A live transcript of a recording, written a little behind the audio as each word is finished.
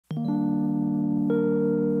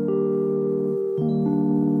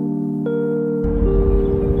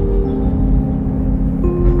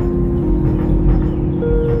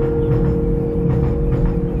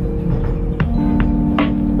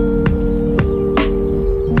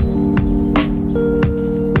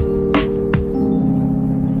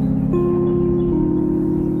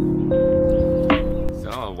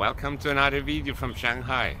welcome to another video from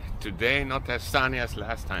Shanghai. Today not as sunny as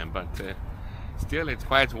last time, but still it's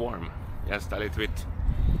quite warm. Just a little bit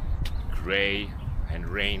gray and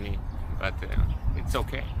rainy, but it's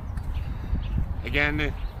okay.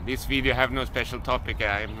 Again, this video have no special topic.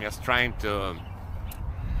 I'm just trying to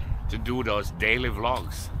do those daily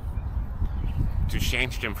vlogs, to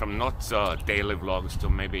change them from not so daily vlogs to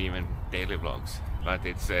maybe even daily vlogs. But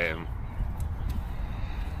it's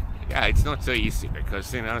yeah, it's not so easy,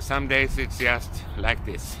 because you know, some days it's just like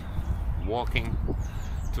this, walking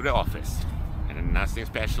to the office and nothing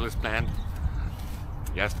special is planned,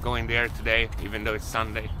 just going there today, even though it's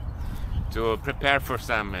Sunday, to prepare for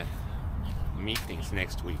some meetings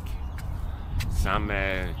next week.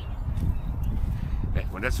 Well,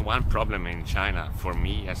 that's one problem in China for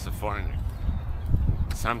me as a foreigner.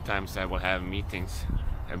 Sometimes I will have meetings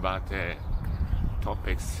about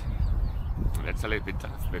topics that's a little bit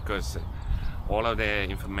tough, because all of the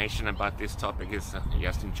information about this topic is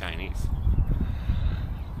just in Chinese.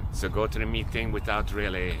 So go to the meeting without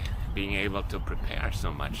really being able to prepare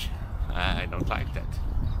so much. I don't like that.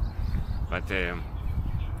 But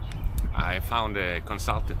I found a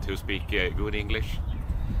consultant who speaks good English,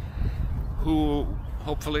 who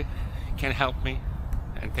hopefully can help me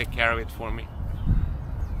and take care of it for me.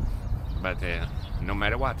 But no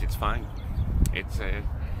matter what, it's fine. It's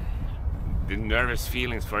the nervous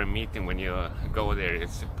feelings for a meeting when you go there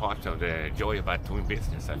is part of the joy about doing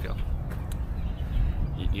business, I feel.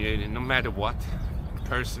 No matter what,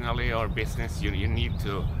 personally or business, you need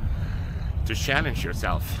to challenge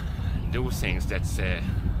yourself, do things that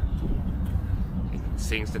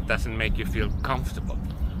doesn't make you feel comfortable.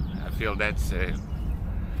 I feel that's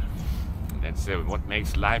what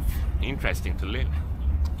makes life interesting to live.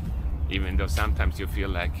 Even though sometimes you feel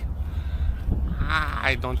like,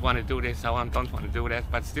 I don't want to do this, I don't want to do that,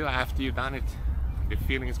 but still after you've done it, the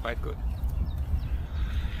feeling is quite good.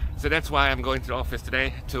 So that's why I'm going to the office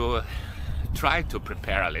today, to try to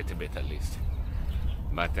prepare a little bit at least.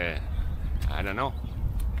 But I don't know,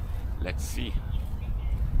 let's see.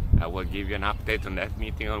 I will give you an update on that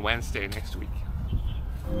meeting on Wednesday next week.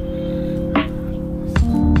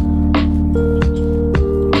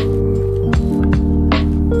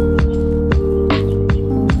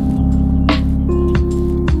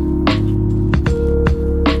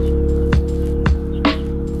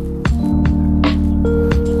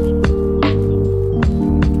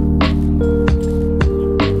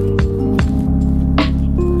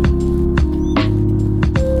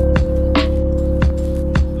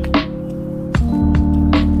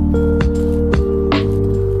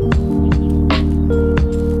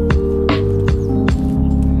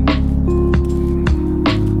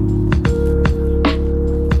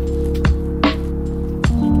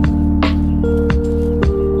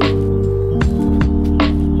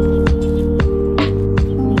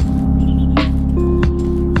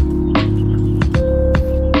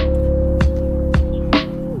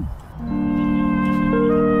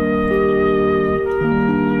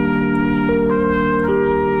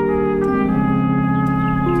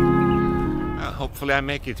 Hopefully I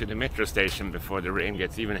make it to the metro station before the rain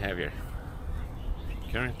gets even heavier.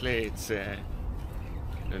 Currently it's, I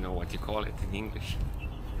don't know what you call it in English,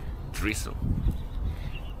 drizzle.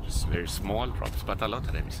 It's very small drops, but a lot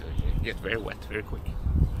of them, so you get very wet very quick.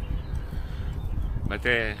 But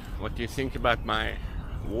what do you think about my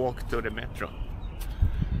walk to the metro?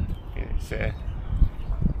 It's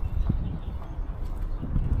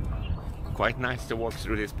quite nice to walk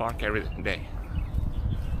through this park every day.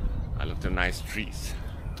 A lot of nice trees.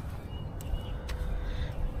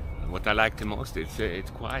 What I like the most is it's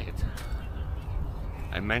quiet.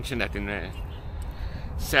 I mentioned that in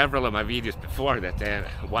several of my videos before, that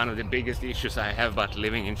one of the biggest issues I have about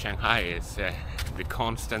living in Shanghai is the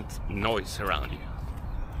constant noise around you.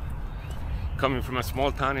 Coming from a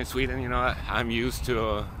small town in Sweden, you know, I'm used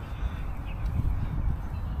to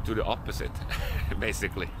the opposite,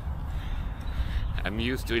 basically. I'm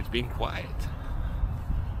used to it being quiet.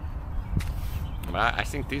 But I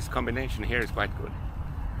think this combination here is quite good.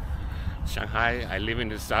 Shanghai, I live in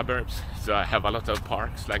the suburbs, so I have a lot of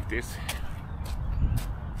parks like this.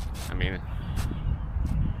 I mean,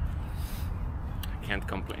 I can't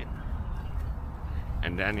complain.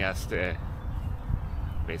 And then just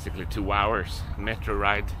basically 2 hours metro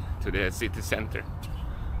ride to the city center,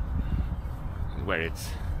 where it's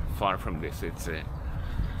far from this. It's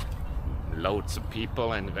loads of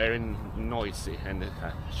people and very noisy, and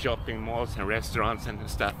shopping malls and restaurants and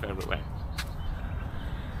stuff everywhere.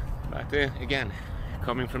 But again,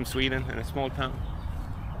 coming from Sweden and a small town,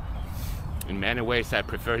 in many ways I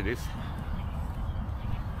prefer this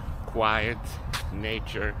quiet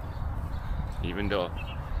nature, even though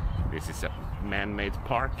this is a man-made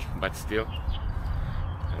park, but still.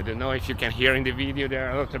 I don't know if you can hear in the video, there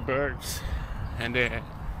are a lot of birds and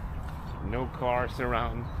no cars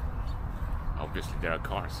around. Obviously there are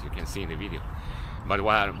cars, you can see in the video, but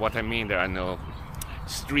what I mean, there are no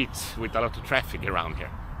streets with a lot of traffic around here.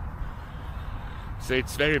 So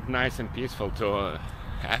it's very nice and peaceful to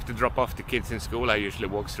after drop off the kids in school. I usually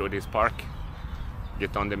walk through this park,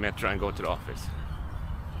 get on the metro and go to the office.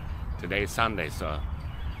 Today is Sunday, so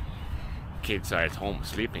kids are at home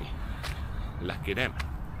sleeping. Lucky them.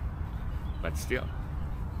 But still,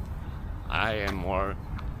 I am more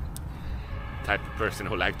type of person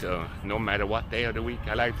who like to, no matter what day of the week,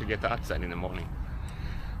 I like to get outside in the morning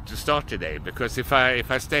to start the day, because if I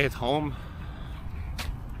stay at home,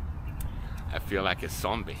 I feel like a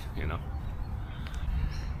zombie, you know.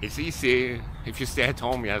 It's easy if you stay at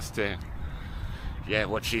home, just yeah,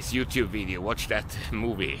 watch this YouTube video, watch that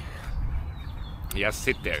movie, just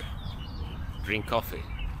sit there, drink coffee,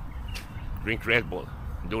 drink Red Bull,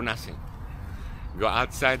 do nothing. Go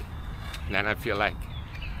outside, then I feel like,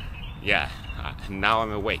 yeah, now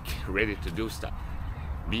I'm awake, ready to do stuff.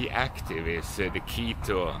 Be active is the key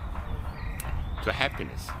to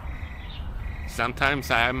happiness.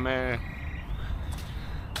 Sometimes I'm,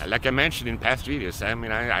 like I mentioned in past videos, I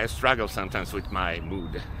mean, I struggle sometimes with my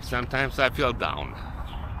mood. Sometimes I feel down,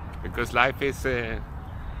 because life is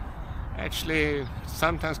actually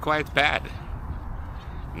sometimes quite bad.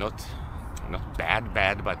 Not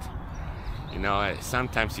bad, but you know,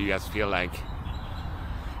 sometimes you just feel like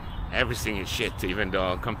everything is shit, even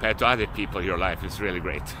though compared to other people your life is really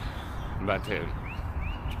great. But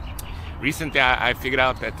recently I figured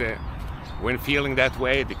out that when feeling that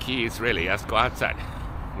way, the key is really just go outside,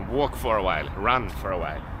 walk for a while, run for a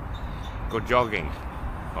while, go jogging,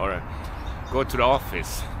 or go to the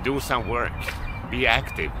office, do some work, be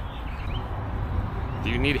active. Do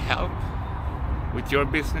you need help with your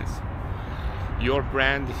business, your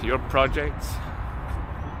brand, your projects?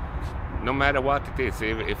 No matter what it is,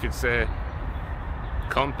 if it's a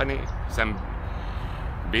company, some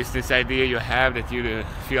business idea you have that you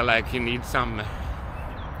feel like you need someone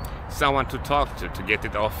to talk to get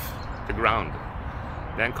it off the ground,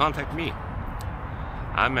 then contact me.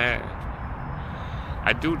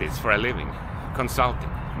 I do this for a living, consulting.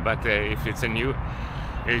 But if it's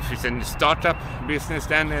a startup business,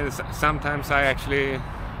 then sometimes I actually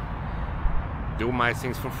do my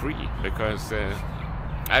things for free, because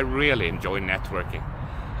I really enjoy networking.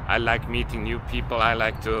 I like meeting new people. I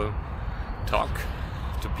like to talk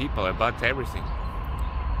to people about everything.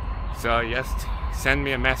 So just send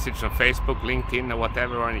me a message on Facebook, LinkedIn, or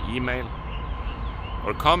whatever, or an email,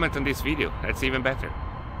 or comment on this video. That's even better.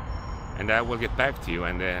 And I will get back to you,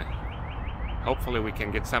 and hopefully we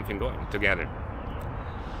can get something going together.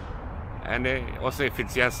 And also, if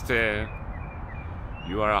it's just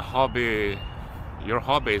you are a hobby, your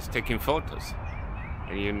hobby is taking photos,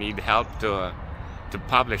 and you need help to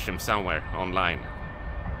publish them somewhere online,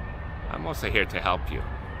 I'm also here to help you.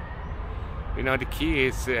 You know, the key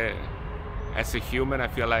is, as a human, I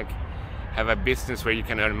feel like, have a business where you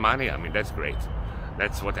can earn money. I mean, that's great.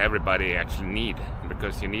 That's what everybody actually need,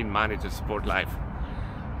 because you need money to support life.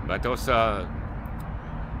 But also,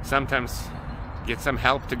 sometimes get some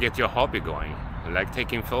help to get your hobby going, like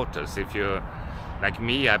taking photos. If you, like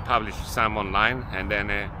me, I publish some online, and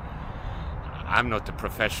then I'm not a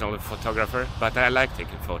professional photographer, but I like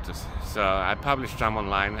taking photos. So I published some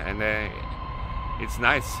online, and it's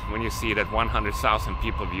nice when you see that 100,000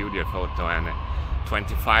 people viewed your photo and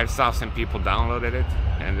 25,000 people downloaded it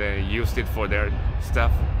and used it for their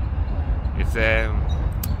stuff. It's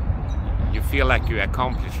you feel like you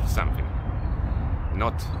accomplished something,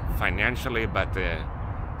 not financially, but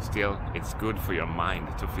still it's good for your mind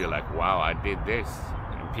to feel like, wow, I did this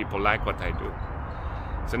and people like what I do.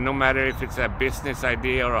 So no matter if it's a business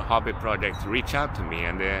idea or a hobby project, reach out to me,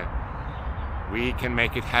 and we can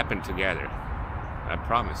make it happen together. I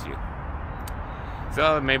promise you.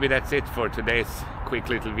 So maybe that's it for today's quick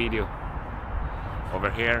little video. Over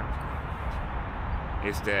here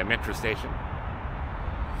is the metro station.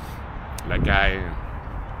 Like I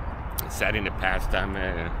said in the past, I'm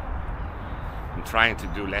trying to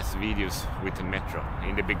do less videos with the metro.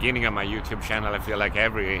 In the beginning of my YouTube channel, I feel like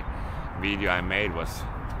every video I made was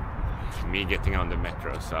me getting on the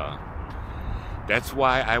metro. So that's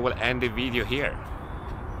why I will end the video here.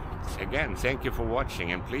 Again, thank you for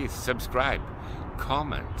watching, and please subscribe,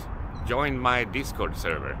 comment, join my Discord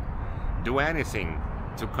server, do anything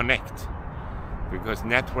to connect, because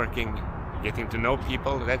networking, getting to know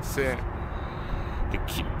people, that's the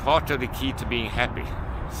key, part of the key to being happy.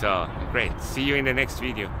 So great, see you in the next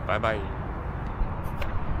video. Bye bye.